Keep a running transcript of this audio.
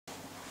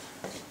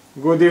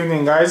Good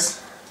evening,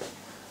 guys.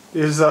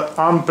 This is an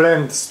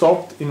unplanned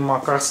stop in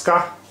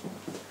Makarska,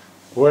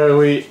 where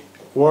we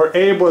were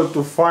able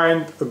to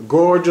find a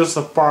gorgeous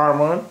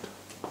apartment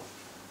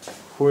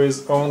who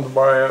is owned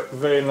by a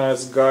very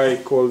nice guy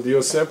called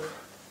Josep.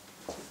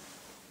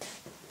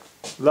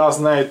 Last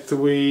night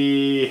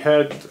we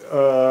had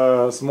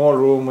a small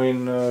room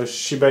in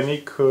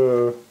Šibenik,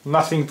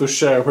 nothing to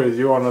share with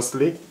you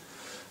honestly,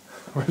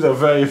 with a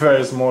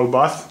very small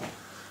bath.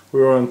 We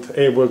weren't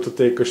able to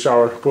take a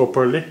shower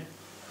properly,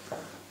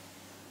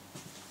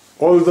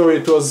 although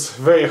it was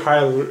very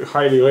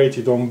highly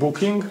rated on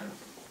Booking.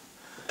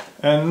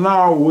 And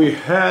now we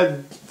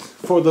had,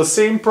 for the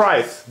same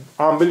price,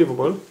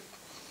 unbelievable,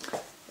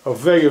 a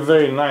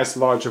very nice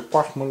large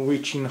apartment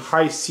which in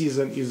high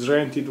season is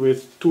rented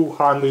with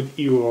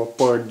 €200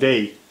 per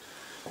day.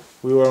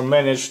 We were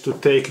managed to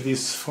take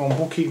this from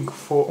Booking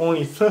for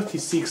only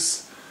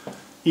 €36,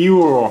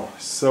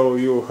 so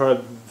you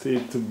heard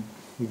it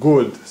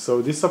good.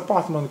 So this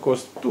apartment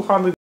cost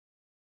 200.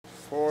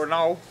 For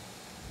now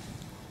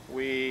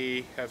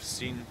we have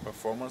seen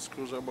performance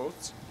cruiser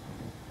boats,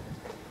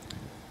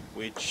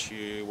 which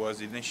was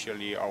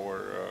initially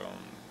our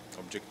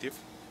objective,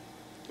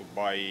 to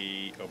buy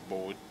a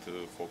boat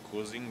for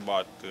cruising,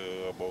 but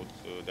a boat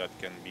that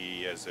can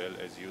be as well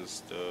as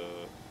used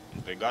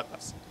in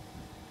regattas.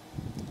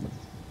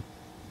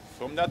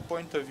 From that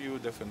point of view,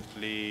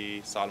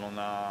 definitely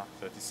Salona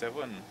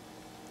 37,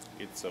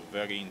 it's a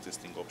very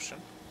interesting option.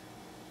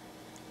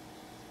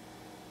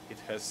 It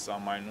has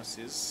some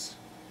minuses.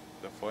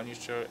 The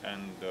furniture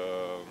and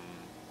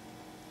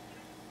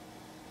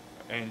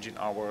engine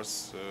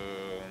hours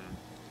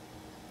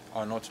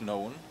are not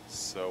known,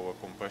 so a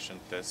compression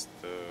test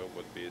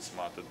would be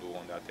smart to do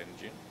on that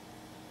engine,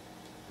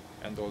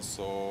 and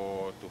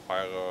also to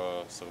hire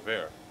a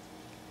surveyor,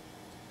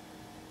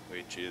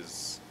 which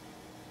is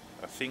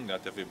a thing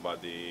that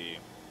everybody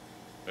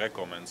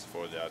recommends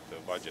for that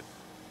budget.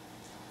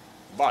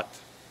 But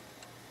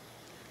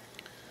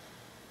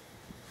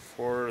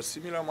for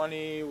similar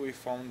money we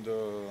found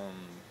a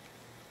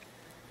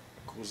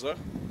cruiser,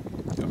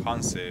 a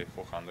Hanse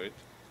 400,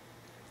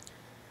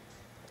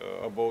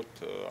 a boat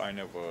I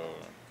never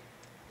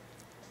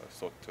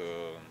thought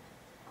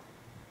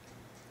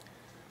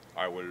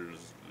I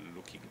was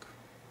looking.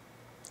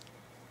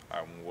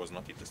 I was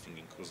not interested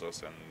in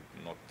cruisers and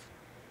not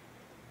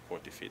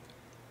 40 feet.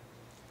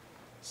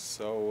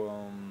 So,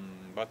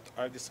 but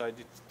I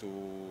decided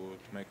to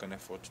make an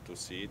effort to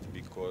see it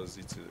because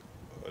it's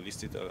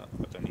listed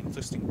at an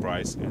interesting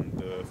price,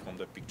 and from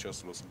the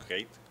pictures looks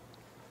great,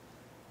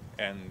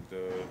 and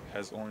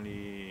has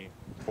only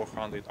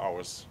 400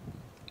 hours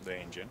the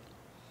engine.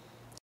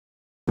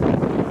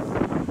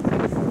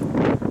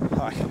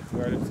 Hi,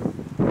 we are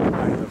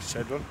behind the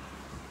schedule.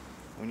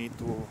 We need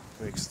to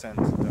extend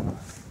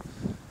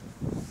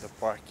the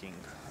parking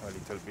a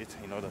little bit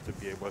in order to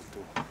be able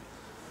to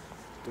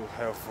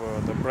have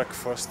the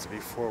breakfast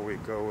before we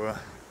go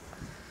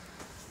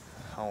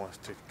our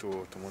trip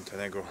to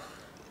Montenegro.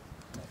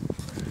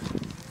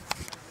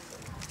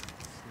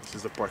 This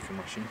is the parking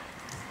machine.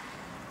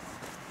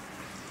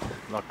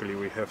 Luckily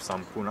we have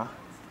some kuna,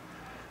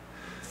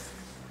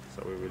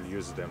 so we will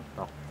use them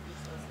now.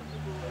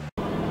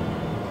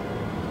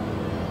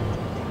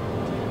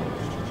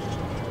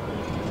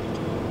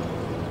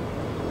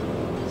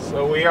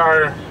 So we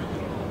are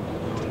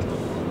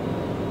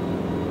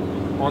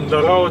on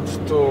the road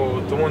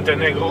to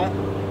Montenegro.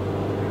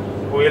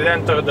 We'll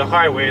enter the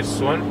highway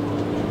soon.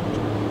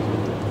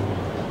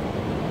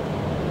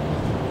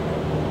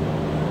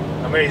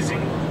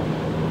 Amazing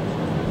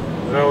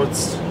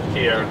roads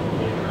here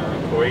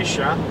in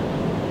Croatia.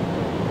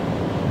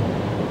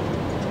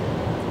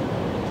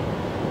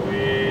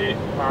 We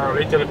are a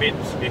little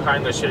bit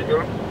behind the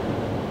schedule,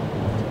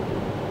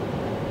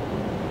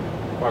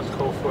 but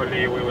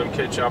hopefully we will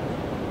catch up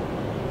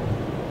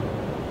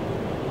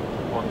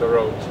on the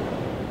road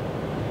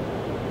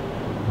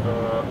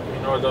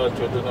in order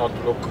to do not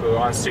look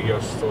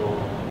unserious.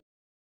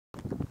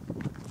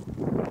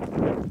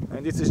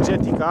 And this is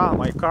Jetica,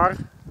 my car.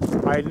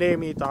 I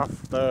named it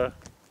after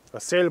a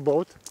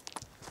sailboat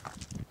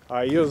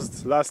I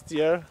used last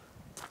year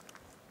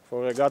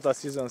for regatta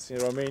seasons in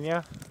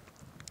Romania.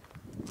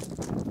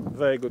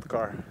 Very good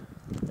car.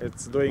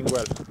 It's doing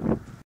well.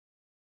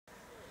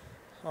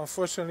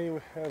 Unfortunately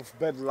we have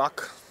bad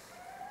luck.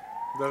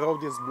 The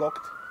road is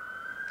blocked.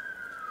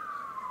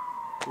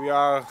 We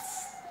are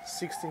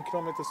 16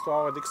 kilometers to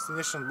our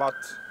destination, but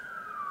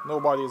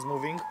nobody is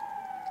moving.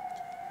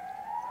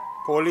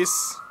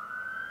 Police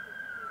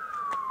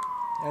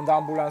and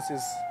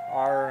ambulances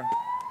are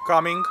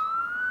coming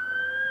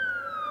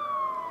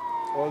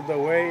all the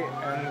way,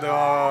 and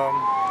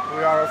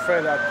we are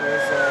afraid that there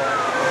is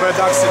a bad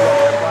accident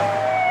happen,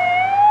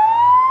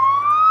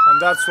 and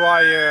that's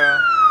why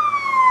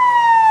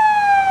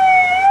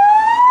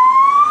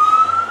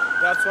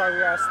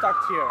we are stuck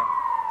here.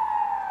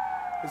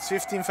 It's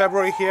 15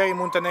 February here in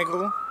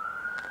Montenegro,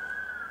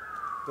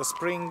 the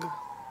spring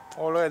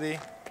already.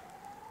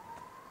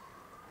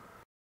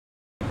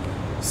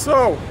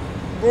 So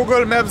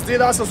Google Maps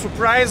did us a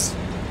surprise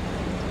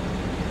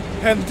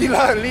and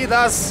lead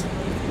us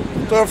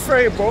to a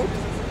ferry boat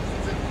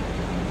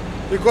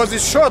because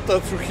it's shorter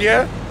through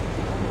here.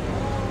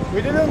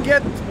 We didn't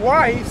get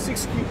why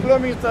 6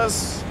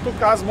 kilometers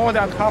took us more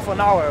than half an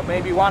hour,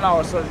 maybe 1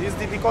 hour. So this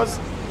is because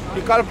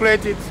we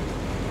calculated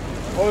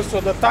also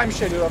the time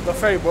schedule of the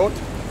ferry boat.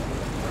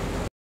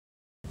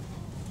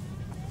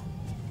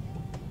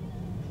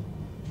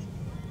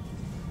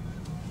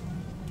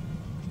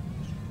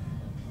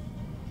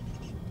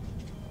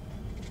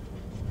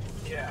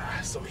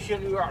 Yeah, so here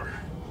we are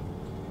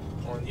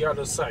on the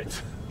other side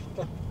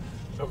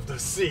of the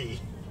sea.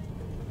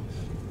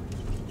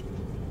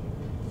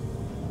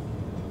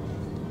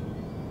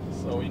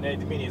 So in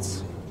 8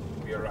 minutes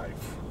we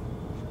arrive.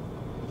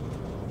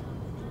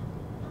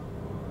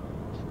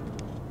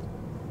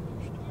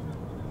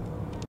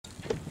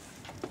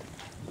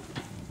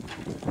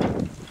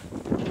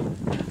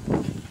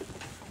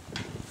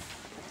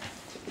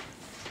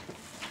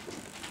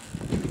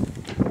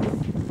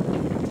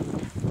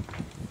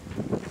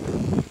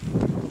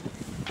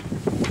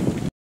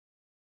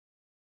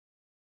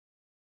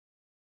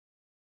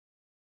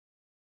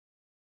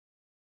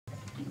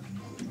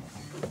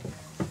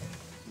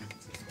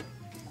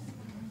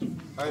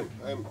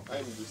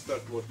 I'm the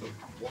start motor.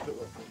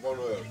 One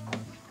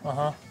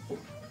hour.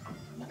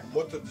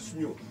 Motor is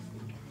new.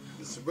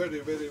 It's very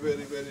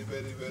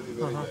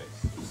nice.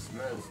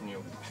 Smells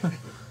new.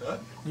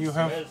 You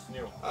have Smells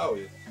new.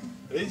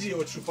 Ređi,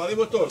 odšupali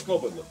motor,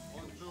 slobodno.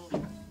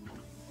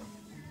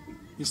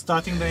 you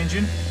starting the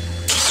engine?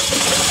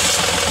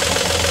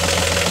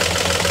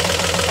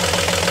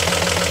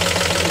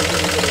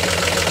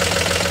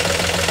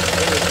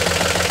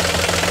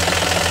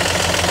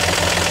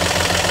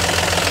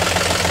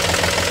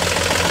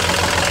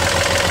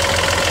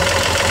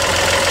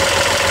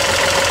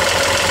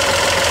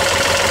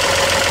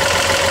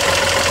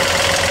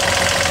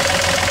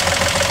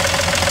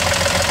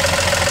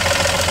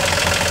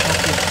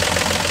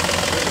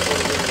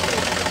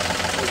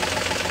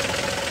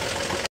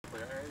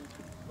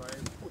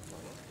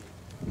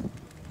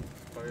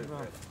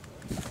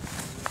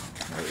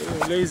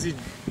 Lazy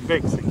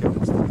bag se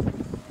chiama asta.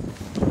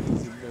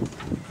 Lazy bag.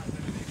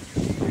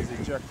 Lazy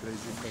jack,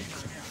 lazy bag.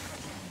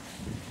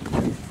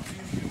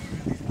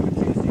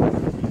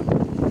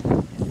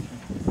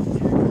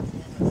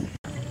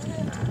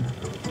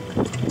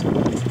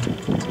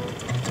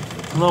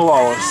 No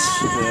hours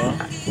there.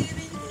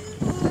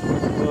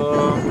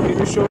 Can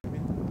you show me?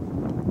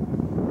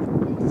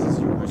 This is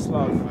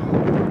Yugoslav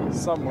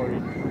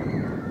submarine.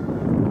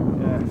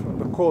 Yeah, from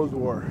the Cold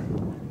War.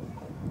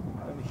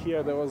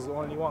 Here there was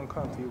only one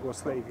country,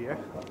 Yugoslavia.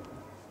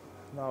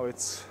 Now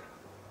it's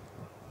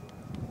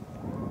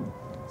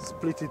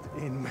split it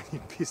in many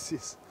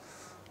pieces.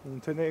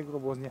 Montenegro,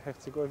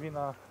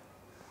 Bosnia-Herzegovina,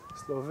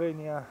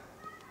 Slovenia,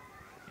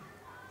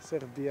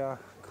 Serbia,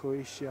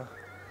 Croatia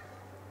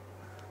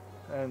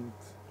and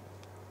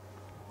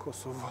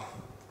Kosovo,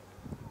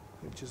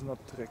 which is not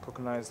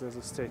recognized as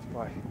a state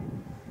by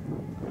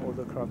all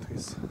the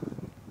countries.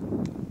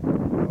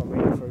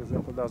 Romania, for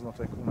example, does not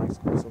recognize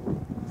Kosovo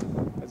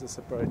as a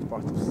separate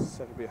part of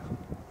Serbia.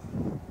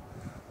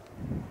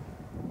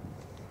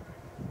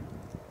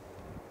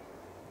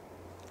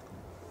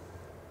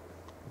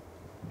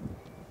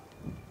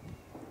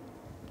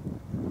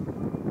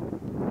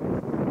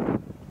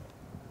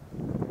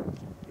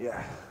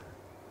 Yeah,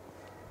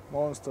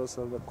 monsters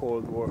of the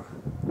Cold War.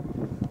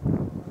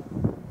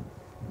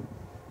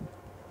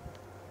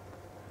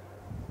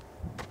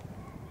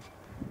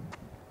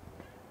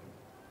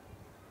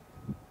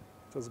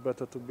 It was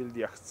better to build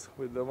yachts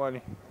with the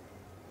money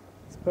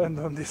spent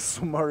on this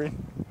submarine.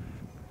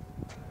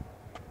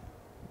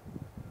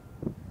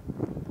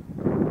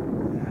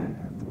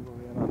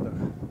 Probably another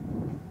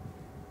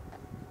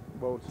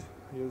boat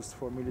used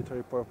for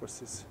military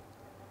purposes.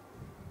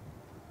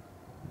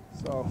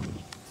 So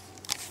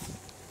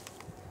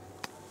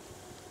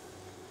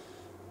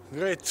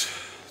great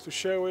to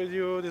share with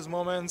you these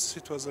moments.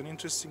 It was an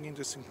interesting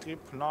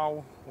trip.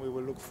 Now we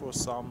will look for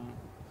some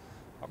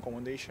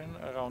accommodation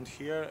around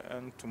here,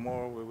 and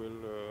tomorrow we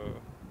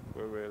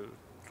will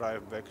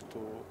drive back to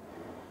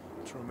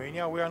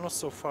Romania. We are not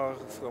so far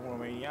from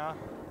Romania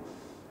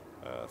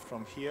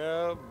from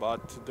here,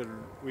 but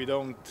we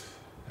don't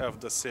have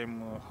the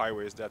same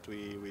highways that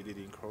we did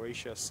in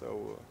Croatia,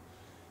 so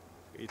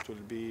it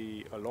will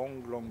be a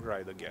long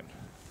ride again.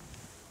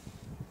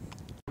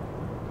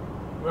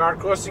 We are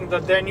crossing the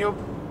Danube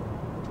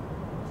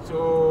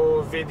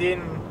to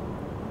Vidin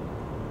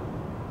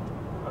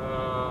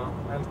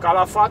and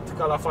Calafat.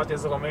 Calafat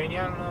is a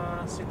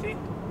Romanian city.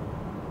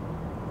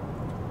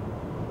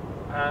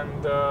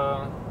 And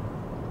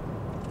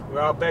we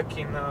are back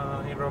in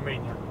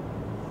Romania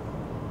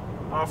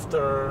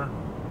after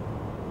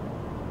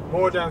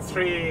more than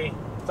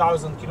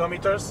 3,000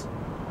 kilometers.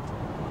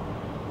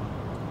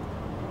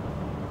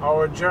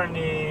 Our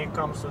journey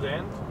comes to the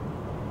end.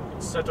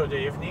 It's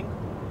Saturday evening,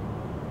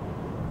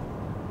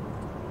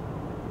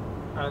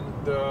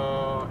 and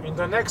in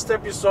the next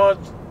episode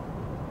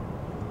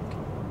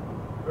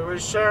we will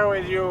share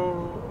with you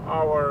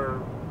our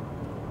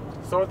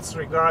thoughts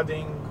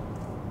regarding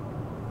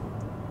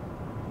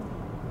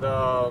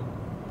the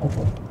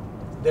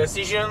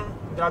decision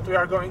that we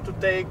are going to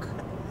take,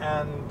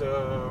 and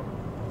the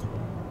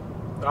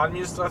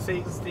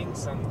administrative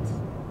things, and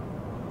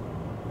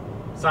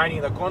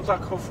signing the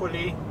contract,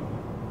 hopefully,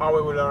 how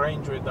we will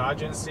arrange with the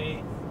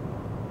agency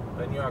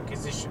the new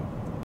acquisition.